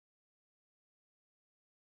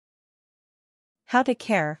How to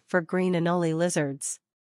care for green anole lizards.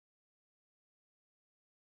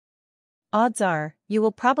 Odds are, you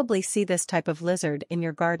will probably see this type of lizard in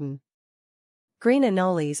your garden. Green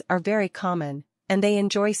anoles are very common, and they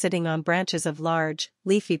enjoy sitting on branches of large,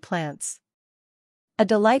 leafy plants. A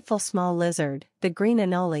delightful small lizard, the green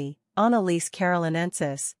anole, Anoles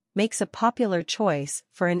carolinensis, makes a popular choice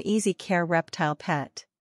for an easy-care reptile pet.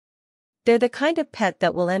 They're the kind of pet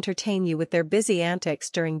that will entertain you with their busy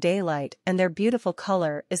antics during daylight, and their beautiful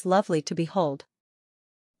color is lovely to behold.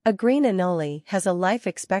 A green anole has a life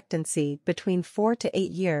expectancy between 4 to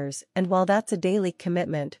 8 years, and while that's a daily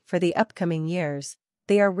commitment for the upcoming years,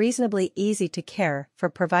 they are reasonably easy to care for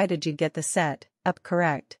provided you get the set up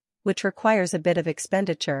correct, which requires a bit of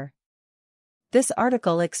expenditure. This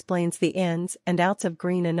article explains the ins and outs of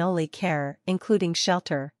green anole care, including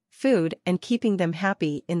shelter, food, and keeping them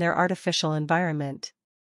happy in their artificial environment.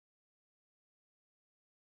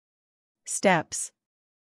 Steps.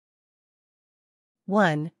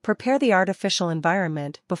 1. Prepare the artificial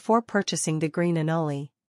environment before purchasing the green anole.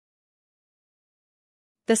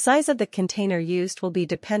 The size of the container used will be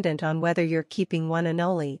dependent on whether you're keeping one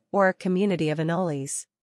anole or a community of anoles.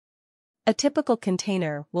 A typical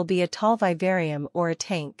container will be a tall vivarium or a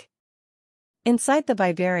tank. Inside the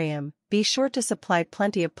vivarium, be sure to supply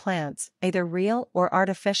plenty of plants, either real or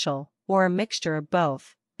artificial, or a mixture of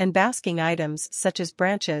both, and basking items such as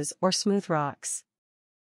branches or smooth rocks.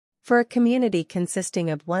 For a community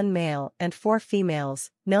consisting of 1 male and 4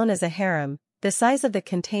 females, known as a harem, the size of the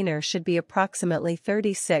container should be approximately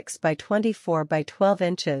 36 by 24 by 12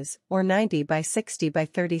 inches or 90 by 60 by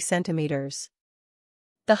 30 centimeters.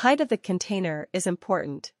 The height of the container is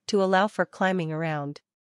important to allow for climbing around.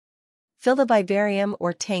 Fill the vivarium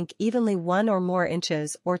or tank evenly 1 or more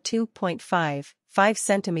inches or 2.5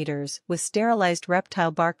 centimeters with sterilized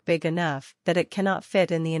reptile bark big enough that it cannot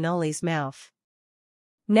fit in the anole's mouth.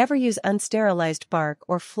 Never use unsterilized bark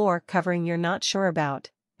or floor covering you're not sure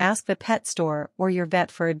about. Ask the pet store or your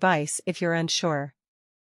vet for advice if you're unsure.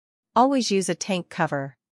 Always use a tank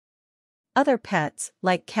cover. Other pets,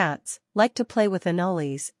 like cats, like to play with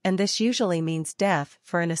anoles, and this usually means death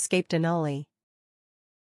for an escaped anole.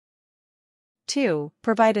 2.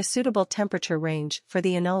 Provide a suitable temperature range for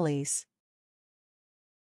the anoles.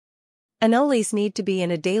 Anoles need to be in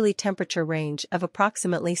a daily temperature range of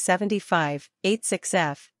approximately 75.86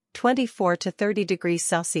 F, 24 to 30 degrees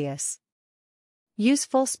Celsius. Use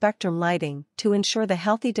full-spectrum lighting to ensure the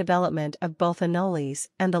healthy development of both anoles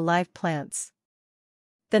and the live plants.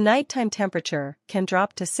 The nighttime temperature can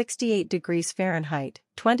drop to 68 degrees Fahrenheit,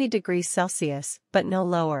 20 degrees Celsius, but no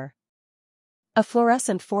lower. A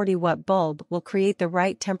fluorescent 40-watt bulb will create the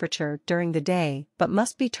right temperature during the day but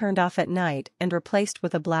must be turned off at night and replaced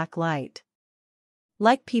with a black light.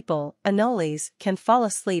 Like people, anoles can fall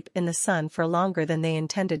asleep in the sun for longer than they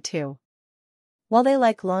intended to. While they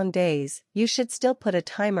like long days, you should still put a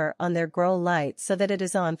timer on their grow light so that it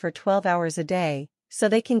is on for 12 hours a day, so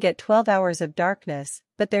they can get 12 hours of darkness,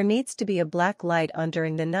 but there needs to be a black light on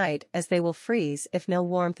during the night as they will freeze if no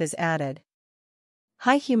warmth is added.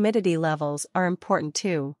 High humidity levels are important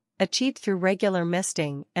too, achieved through regular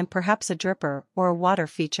misting and perhaps a dripper or a water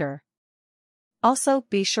feature. Also,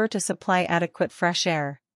 be sure to supply adequate fresh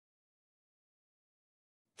air.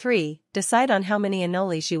 3. Decide on how many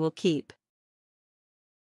anoles you will keep.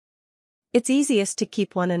 It's easiest to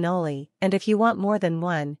keep one anole, and if you want more than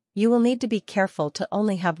one, you will need to be careful to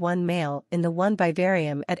only have one male in the one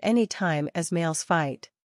vivarium at any time as males fight.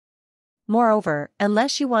 Moreover,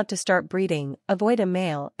 unless you want to start breeding, avoid a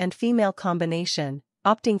male and female combination.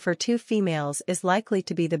 Opting for 2 females is likely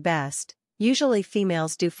to be the best. Usually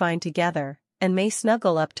females do fine together, and may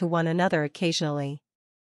snuggle up to one another occasionally.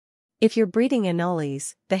 If you're breeding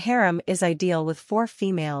anoles, the harem is ideal with 4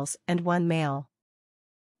 females and 1 male.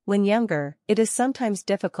 When younger, it is sometimes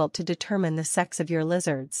difficult to determine the sex of your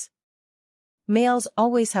lizards. Males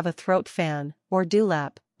always have a throat fan, or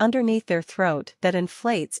dewlap, underneath their throat that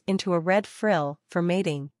inflates into a red frill for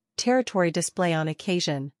mating, territory display on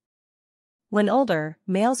occasion. When older,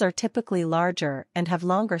 males are typically larger and have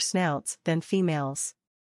longer snouts than females.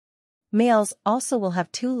 Males also will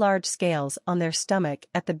have 2 large scales on their stomach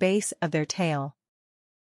at the base of their tail.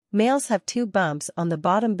 Males have 2 bumps on the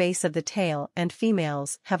bottom base of the tail and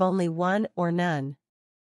females have only 1 or none.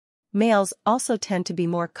 Males also tend to be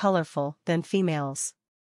more colorful than females.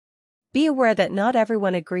 Be aware that not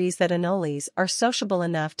everyone agrees that anoles are sociable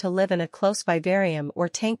enough to live in a close vivarium or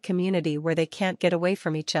tank community where they can't get away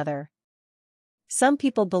from each other. Some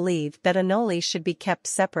people believe that anoles should be kept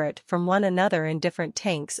separate from one another in different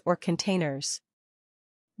tanks or containers.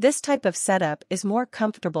 This type of setup is more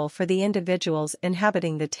comfortable for the individuals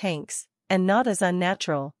inhabiting the tanks, and not as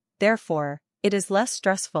unnatural, therefore, it is less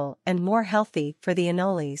stressful and more healthy for the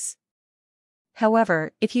anoles.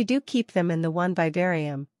 However, if you do keep them in the one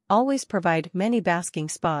vivarium, always provide many basking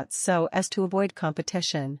spots so as to avoid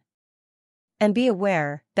competition. And be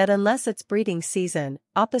aware that unless it's breeding season,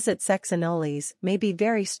 opposite-sex anoles may be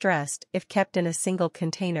very stressed if kept in a single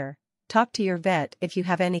container. Talk to your vet if you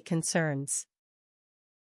have any concerns.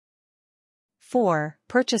 4.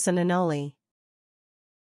 Purchase an anole.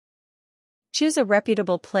 Choose a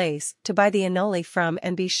reputable place to buy the anole from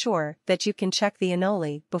and be sure that you can check the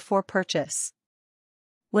anole before purchase.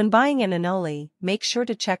 When buying an anole, make sure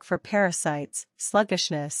to check for parasites,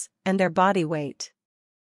 sluggishness, and their body weight.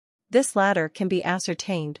 This latter can be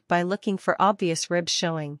ascertained by looking for obvious ribs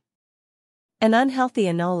showing. An unhealthy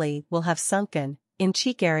anole will have sunken in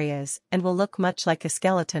cheek areas and will look much like a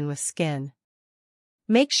skeleton with skin.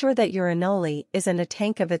 Make sure that your anole is in a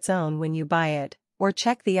tank of its own when you buy it, or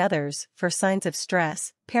check the others for signs of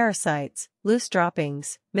stress, parasites, loose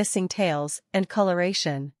droppings, missing tails, and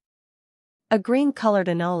coloration. A green-colored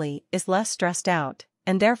anole is less stressed out,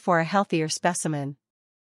 and therefore a healthier specimen.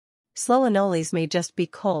 Slow anoles may just be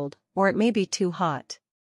cold, or it may be too hot.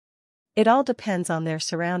 It all depends on their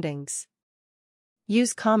surroundings.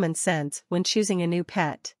 Use common sense when choosing a new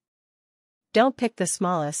pet. Don't pick the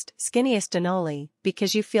smallest, skinniest anole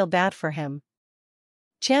because you feel bad for him.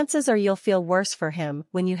 Chances are you'll feel worse for him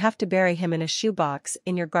when you have to bury him in a shoebox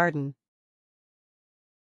in your garden.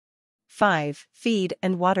 5. Feed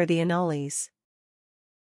and water the anoles.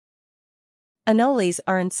 Anoles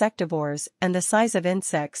are insectivores, and the size of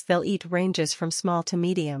insects they'll eat ranges from small to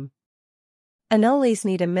medium. Anoles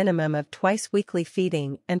need a minimum of twice weekly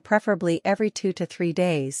feeding and preferably every 2 to 3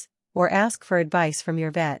 days, or ask for advice from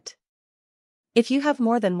your vet. If you have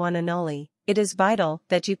more than one anole, it is vital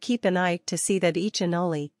that you keep an eye to see that each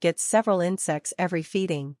anole gets several insects every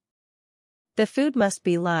feeding. The food must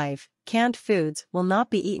be live. Canned foods will not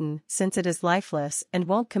be eaten since it is lifeless and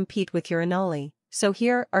won't compete with your anole, so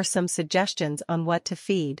here are some suggestions on what to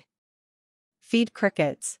feed. Feed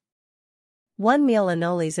crickets. One meal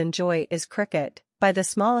anoles enjoy is cricket, buy the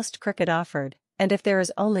smallest cricket offered, and if there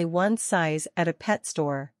is only one size at a pet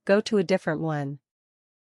store, go to a different one.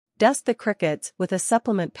 Dust the crickets with a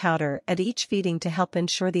supplement powder at each feeding to help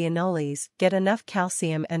ensure the anoles get enough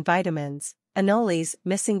calcium and vitamins. Anoles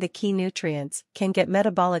missing the key nutrients can get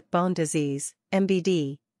metabolic bone disease,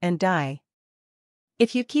 MBD, and die.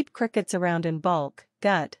 If you keep crickets around in bulk,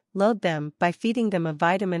 load them by feeding them a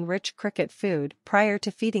vitamin-rich cricket food prior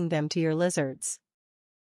to feeding them to your lizards.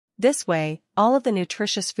 This way, all of the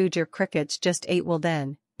nutritious food your crickets just ate will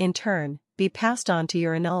then, in turn, be passed on to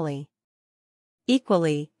your anole.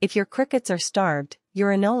 Equally, if your crickets are starved,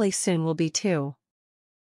 your anole soon will be too.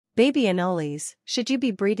 Baby anoles, should you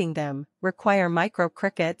be breeding them, require micro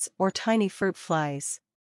crickets or tiny fruit flies.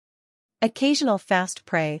 Occasional fast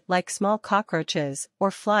prey like small cockroaches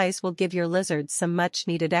or flies will give your lizards some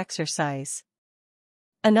much-needed exercise.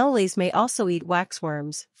 Anoles may also eat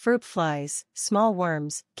waxworms, fruit flies, small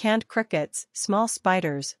worms, canned crickets, small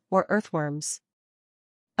spiders, or earthworms.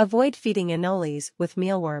 Avoid feeding anoles with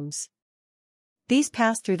mealworms. These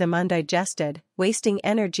pass through them undigested, wasting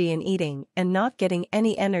energy in eating and not getting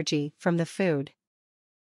any energy from the food.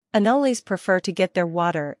 Anoles prefer to get their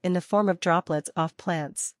water in the form of droplets off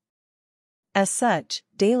plants. As such,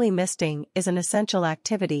 daily misting is an essential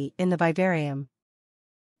activity in the vivarium.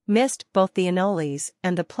 Mist both the anoles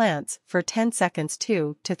and the plants for 10 seconds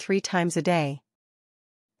 2 to 3 times a day.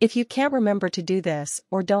 If you can't remember to do this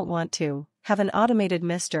or don't want to, have an automated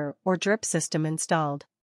mister or drip system installed.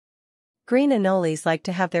 Green anoles like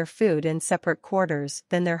to have their food in separate quarters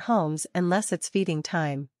than their homes unless it's feeding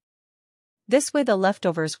time. This way the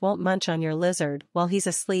leftovers won't munch on your lizard while he's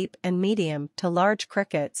asleep, and medium to large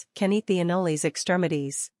crickets can eat the anoles'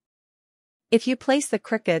 extremities. If you place the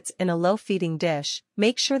crickets in a low-feeding dish,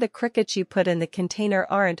 make sure the crickets you put in the container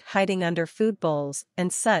aren't hiding under food bowls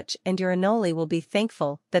and such, and your anole will be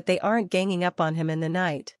thankful that they aren't ganging up on him in the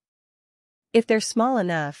night. If they're small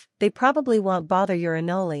enough, they probably won't bother your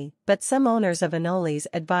anole, but some owners of anoles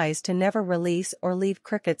advise to never release or leave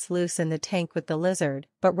crickets loose in the tank with the lizard,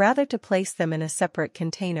 but rather to place them in a separate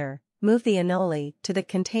container. Move the anole to the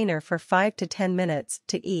container for 5 to 10 minutes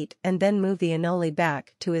to eat and then move the anole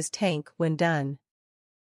back to his tank when done.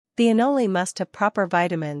 The anole must have proper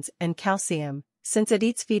vitamins and calcium. Since it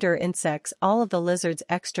eats feeder insects, all of the lizard's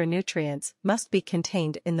extra nutrients must be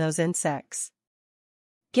contained in those insects.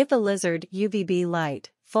 Give the lizard UVB light,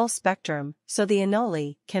 full spectrum, so the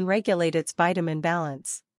anole can regulate its vitamin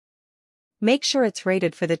balance. Make sure it's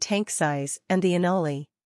rated for the tank size and the anole.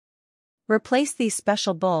 Replace these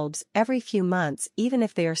special bulbs every few months even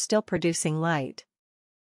if they are still producing light.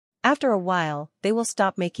 After a while, they will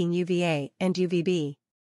stop making UVA and UVB.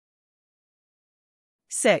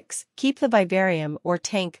 6. Keep the vivarium or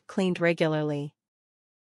tank cleaned regularly.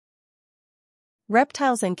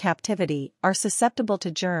 Reptiles in captivity are susceptible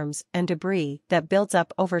to germs and debris that builds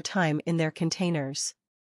up over time in their containers.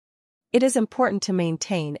 It is important to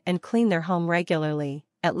maintain and clean their home regularly,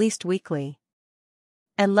 at least weekly.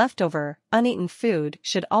 And leftover, uneaten food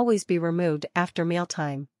should always be removed after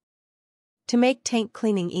mealtime. To make tank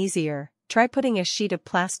cleaning easier, try putting a sheet of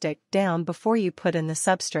plastic down before you put in the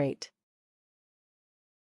substrate.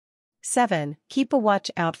 7. Keep a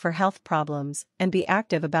watch out for health problems and be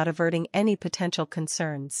active about averting any potential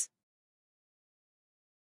concerns.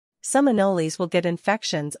 Some anoles will get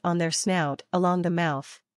infections on their snout along the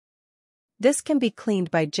mouth. This can be cleaned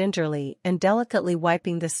by gingerly and delicately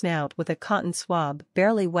wiping the snout with a cotton swab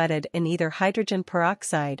barely wetted in either hydrogen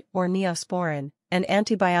peroxide or neosporin, an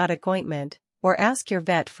antibiotic ointment, or ask your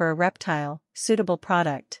vet for a reptile suitable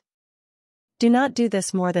product. Do not do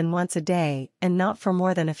this more than once a day and not for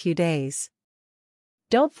more than a few days.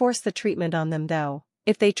 Don't force the treatment on them though.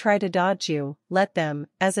 If they try to dodge you, let them,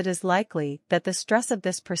 as it is likely that the stress of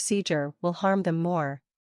this procedure will harm them more.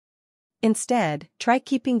 Instead, try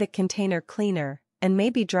keeping the container cleaner and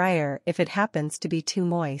maybe drier if it happens to be too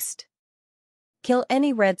moist. Kill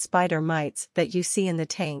any red spider mites that you see in the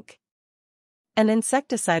tank. An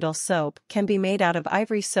insecticidal soap can be made out of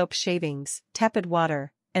ivory soap shavings, tepid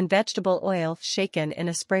water, and vegetable oil shaken in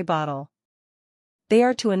a spray bottle. They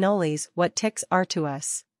are to anoles what ticks are to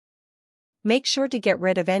us. Make sure to get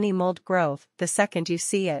rid of any mold growth the second you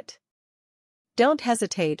see it. Don't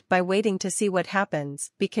hesitate by waiting to see what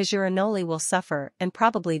happens because your anole will suffer and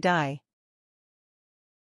probably die.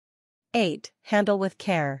 8. Handle with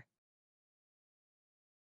care.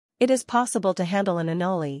 It is possible to handle an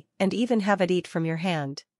anole and even have it eat from your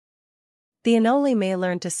hand. The anole may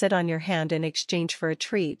learn to sit on your hand in exchange for a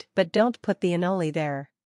treat, but don't put the anole there.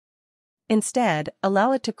 Instead,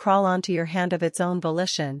 allow it to crawl onto your hand of its own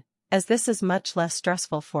volition, as this is much less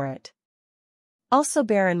stressful for it. Also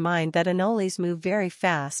bear in mind that anoles move very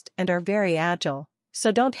fast and are very agile,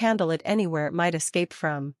 so don't handle it anywhere it might escape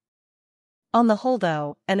from. On the whole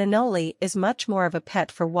though, an anole is much more of a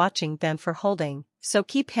pet for watching than for holding, so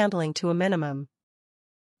keep handling to a minimum.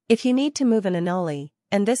 If you need to move an anole,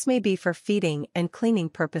 and this may be for feeding and cleaning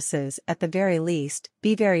purposes at the very least,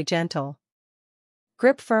 be very gentle.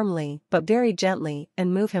 Grip firmly but very gently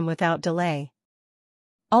and move him without delay.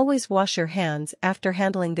 Always wash your hands after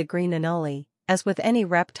handling the green anole, as with any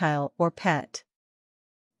reptile or pet.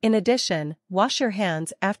 In addition, wash your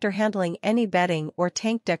hands after handling any bedding or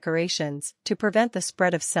tank decorations to prevent the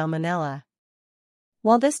spread of salmonella.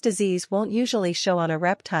 While this disease won't usually show on a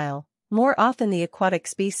reptile, more often the aquatic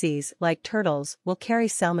species like turtles will carry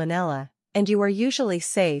salmonella, and you are usually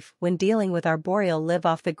safe when dealing with arboreal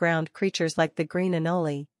live-off-the-ground creatures like the green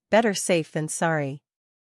anole, better safe than sorry.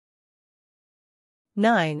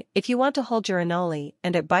 9. If you want to hold your anole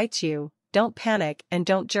and it bites you, don't panic and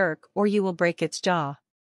don't jerk or you will break its jaw.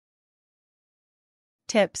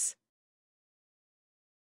 Tips.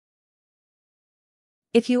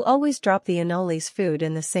 If you always drop the anole's food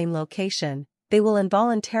in the same location, they will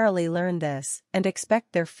involuntarily learn this and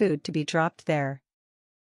expect their food to be dropped there.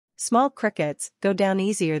 Small crickets go down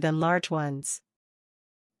easier than large ones.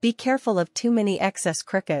 Be careful of too many excess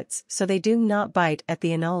crickets so they do not bite at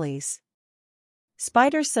the anoles.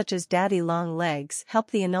 Spiders such as daddy long legs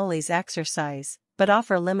help the anoles exercise, but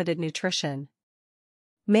offer limited nutrition.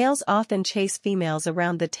 Males often chase females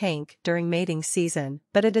around the tank during mating season,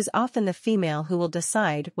 but it is often the female who will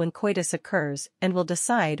decide when coitus occurs and will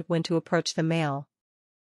decide when to approach the male.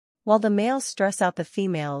 While the males stress out the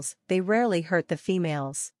females, they rarely hurt the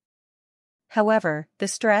females. However, the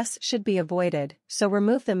stress should be avoided, so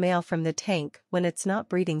remove the male from the tank when it's not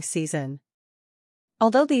breeding season.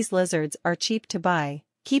 Although these lizards are cheap to buy,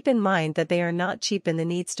 keep in mind that they are not cheap in the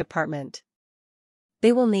needs department.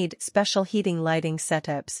 They will need special heating lighting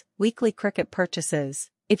setups, weekly cricket purchases,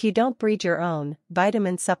 if you don't breed your own,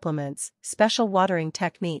 vitamin supplements, special watering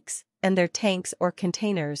techniques, and their tanks or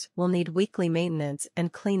containers will need weekly maintenance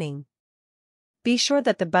and cleaning. Be sure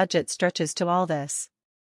that the budget stretches to all this.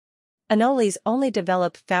 Anoles only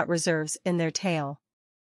develop fat reserves in their tail.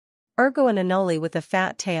 Ergo an anole with a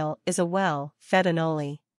fat tail is a well-fed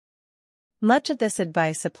anole. Much of this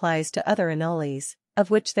advice applies to other anoles, of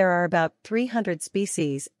which there are about 300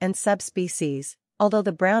 species and subspecies, although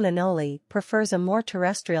the brown anole prefers a more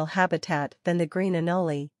terrestrial habitat than the green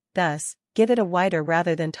anole, thus, give it a wider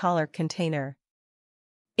rather than taller container.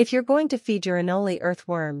 If you're going to feed your Anole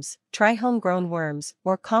earthworms, try homegrown worms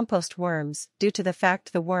or compost worms due to the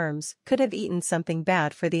fact the worms could have eaten something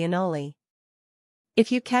bad for the Anole.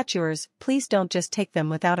 If you catch yours, please don't just take them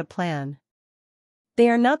without a plan. They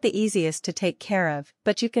are not the easiest to take care of,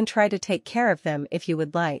 but you can try to take care of them if you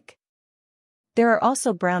would like. There are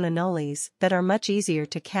also brown Anoles that are much easier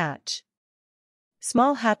to catch.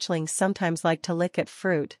 Small hatchlings sometimes like to lick at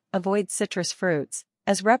fruit, avoid citrus fruits,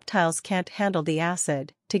 as reptiles can't handle the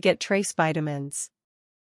acid, to get trace vitamins.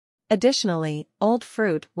 Additionally, old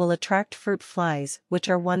fruit will attract fruit flies, which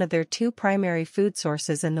are one of their two primary food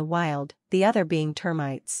sources in the wild, the other being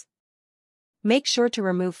termites. Make sure to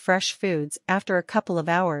remove fresh foods after a couple of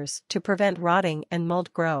hours to prevent rotting and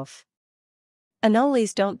mold growth.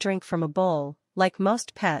 Anoles don't drink from a bowl. Like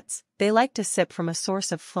most pets, they like to sip from a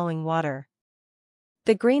source of flowing water.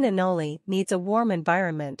 The green Anole needs a warm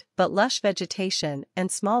environment but lush vegetation and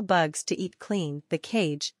small bugs to eat. Clean the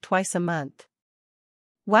cage twice a month.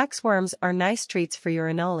 Waxworms are nice treats for your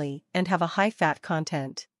Anole and have a high fat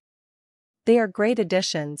content. They are great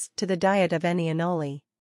additions to the diet of any Anole.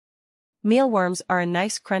 Mealworms are a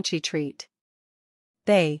nice crunchy treat.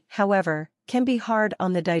 They, however, can be hard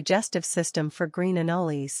on the digestive system for green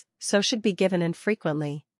Anoles, so should be given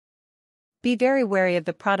infrequently. Be very wary of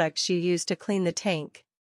the products you use to clean the tank.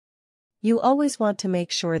 You always want to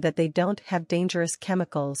make sure that they don't have dangerous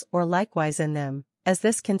chemicals or likewise in them, as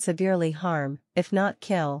this can severely harm, if not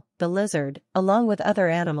kill, the lizard, along with other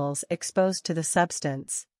animals exposed to the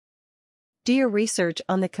substance. Do your research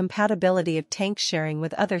on the compatibility of tank sharing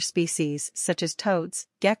with other species such as toads,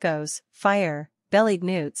 geckos, fire-bellied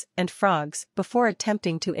newts, and frogs before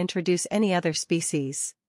attempting to introduce any other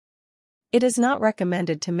species. It is not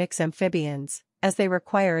recommended to mix amphibians, as they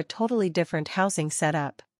require a totally different housing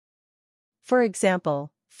setup. For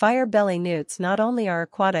example, fire-belly newts not only are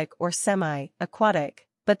aquatic or semi-aquatic,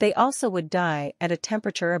 but they also would die at a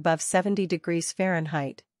temperature above 70 degrees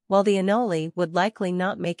Fahrenheit, while the Anole would likely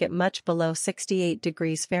not make it much below 68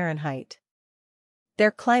 degrees Fahrenheit.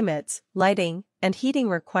 Their climates, lighting, and heating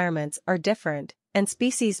requirements are different, and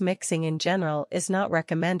species mixing in general is not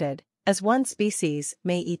recommended, as one species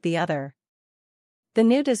may eat the other. The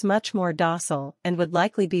newt is much more docile and would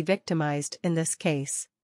likely be victimized in this case.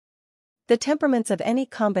 The temperaments of any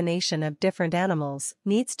combination of different animals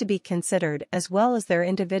needs to be considered as well as their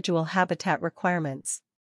individual habitat requirements.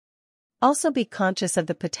 Also be conscious of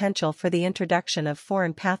the potential for the introduction of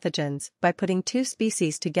foreign pathogens by putting two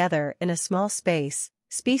species together in a small space,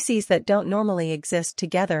 species that don't normally exist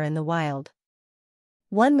together in the wild.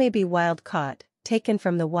 One may be wild-caught, taken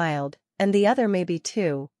from the wild, and the other may be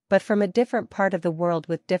too, but from a different part of the world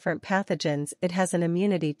with different pathogens it has an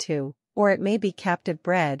immunity to, or it may be captive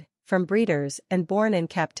bred, from breeders and born in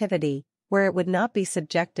captivity, where it would not be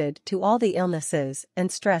subjected to all the illnesses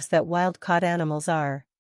and stress that wild-caught animals are.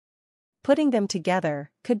 Putting them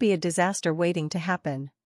together could be a disaster waiting to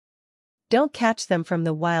happen. Don't catch them from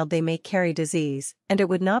the wild, they may carry disease, and it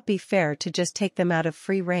would not be fair to just take them out of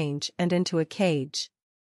free range and into a cage.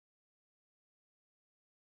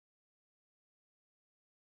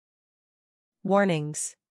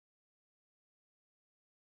 Warnings.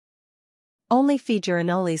 Only feed your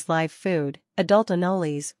Anoles live food. Adult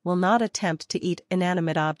Anoles will not attempt to eat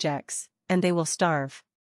inanimate objects, and they will starve.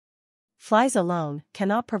 Flies alone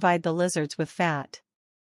cannot provide the lizards with fat.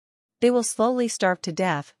 They will slowly starve to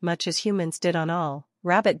death, much as humans did on all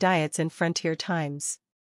rabbit diets in frontier times.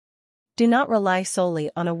 Do not rely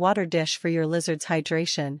solely on a water dish for your lizard's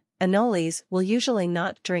hydration. Anoles will usually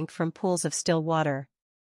not drink from pools of still water.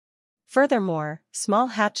 Furthermore, small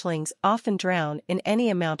hatchlings often drown in any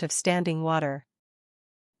amount of standing water.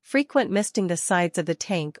 Frequent misting the sides of the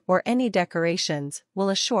tank or any decorations will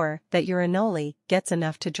assure that your Anole gets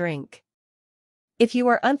enough to drink. If you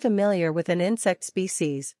are unfamiliar with an insect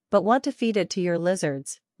species but want to feed it to your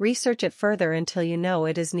lizards, research it further until you know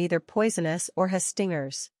it is neither poisonous or has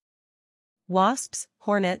stingers. Wasps,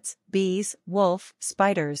 hornets, bees, wolf,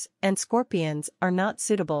 spiders, and scorpions are not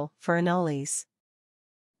suitable for Anoles.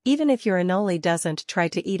 Even if your Anole doesn't try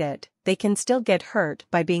to eat it, they can still get hurt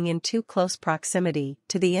by being in too close proximity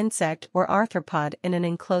to the insect or arthropod in an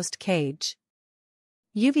enclosed cage.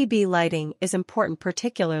 UVB lighting is important,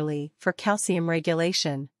 particularly for calcium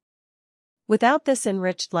regulation. Without this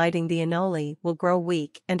enriched lighting, the Anole will grow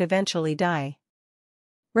weak and eventually die.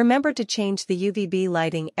 Remember to change the UVB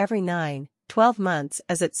lighting every 9-12 months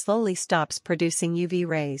as it slowly stops producing UV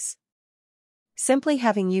rays. Simply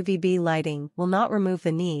having UVB lighting will not remove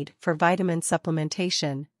the need for vitamin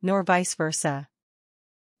supplementation, nor vice versa.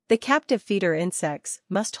 The captive feeder insects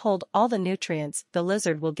must hold all the nutrients the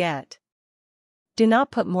lizard will get. Do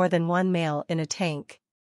not put more than one male in a tank.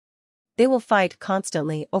 They will fight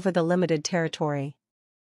constantly over the limited territory.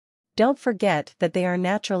 Don't forget that they are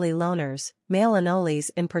naturally loners, male anoles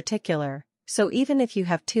in particular, so even if you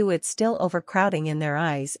have two, it's still overcrowding in their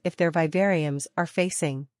eyes if their vivariums are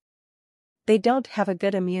facing. They don't have a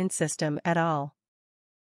good immune system at all.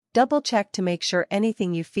 Double check to make sure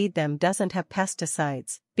anything you feed them doesn't have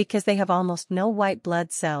pesticides, because they have almost no white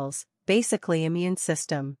blood cells, basically immune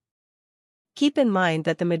system. Keep in mind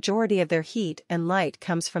that the majority of their heat and light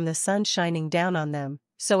comes from the sun shining down on them,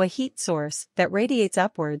 so a heat source that radiates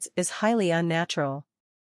upwards is highly unnatural.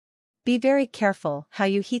 Be very careful how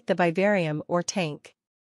you heat the vivarium or tank.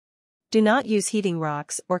 Do not use heating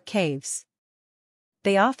rocks or caves.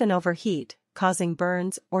 They often overheat, causing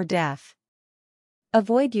burns or death.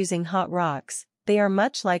 Avoid using hot rocks. They are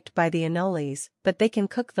much liked by the anoles, but they can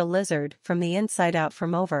cook the lizard from the inside out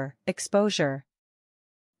from overexposure.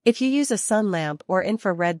 If you use a sun lamp or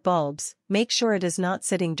infrared bulbs, make sure it is not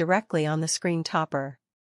sitting directly on the screen topper.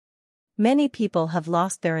 Many people have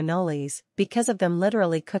lost their anoles because of them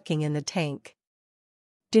literally cooking in the tank.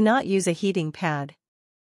 Do not use a heating pad.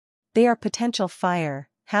 They are potential fire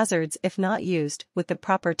hazards if not used with the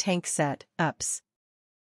proper tank set-ups.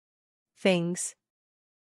 Things: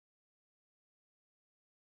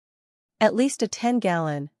 at least a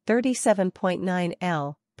 10-gallon, 37.9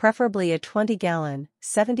 L, preferably a 20-gallon,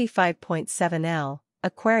 75.7 L,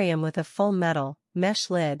 aquarium with a full metal,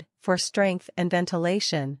 mesh lid, for strength and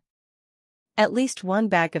ventilation. At least one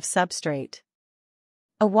bag of substrate.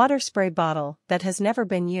 A water spray bottle that has never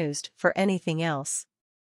been used for anything else.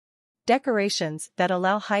 Decorations that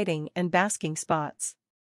allow hiding and basking spots.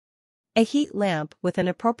 A heat lamp with an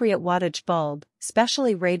appropriate wattage bulb,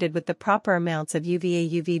 specially rated with the proper amounts of UVA,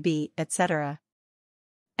 UVB, etc.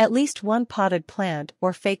 At least one potted plant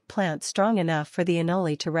or fake plant strong enough for the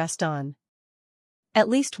anole to rest on. At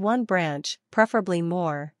least one branch, preferably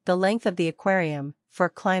more, the length of the aquarium, for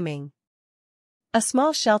climbing. A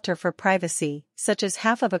small shelter for privacy, such as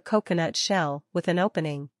half of a coconut shell with an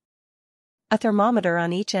opening. A thermometer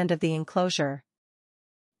on each end of the enclosure.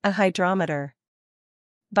 A hydrometer.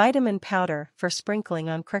 Vitamin powder for sprinkling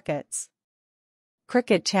on crickets.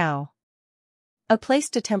 Cricket chow. A place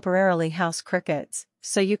to temporarily house crickets,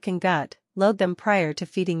 so you can load them prior to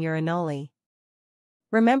feeding your anole.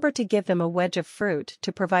 Remember to give them a wedge of fruit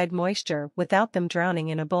to provide moisture without them drowning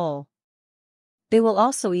in a bowl. They will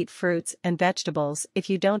also eat fruits and vegetables if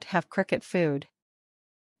you don't have cricket food.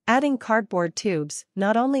 Adding cardboard tubes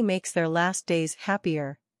not only makes their last days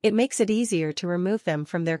happier, it makes it easier to remove them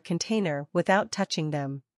from their container without touching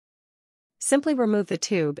them. Simply remove the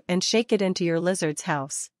tube and shake it into your lizard's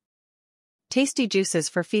house. Tasty juices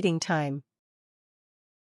for feeding time.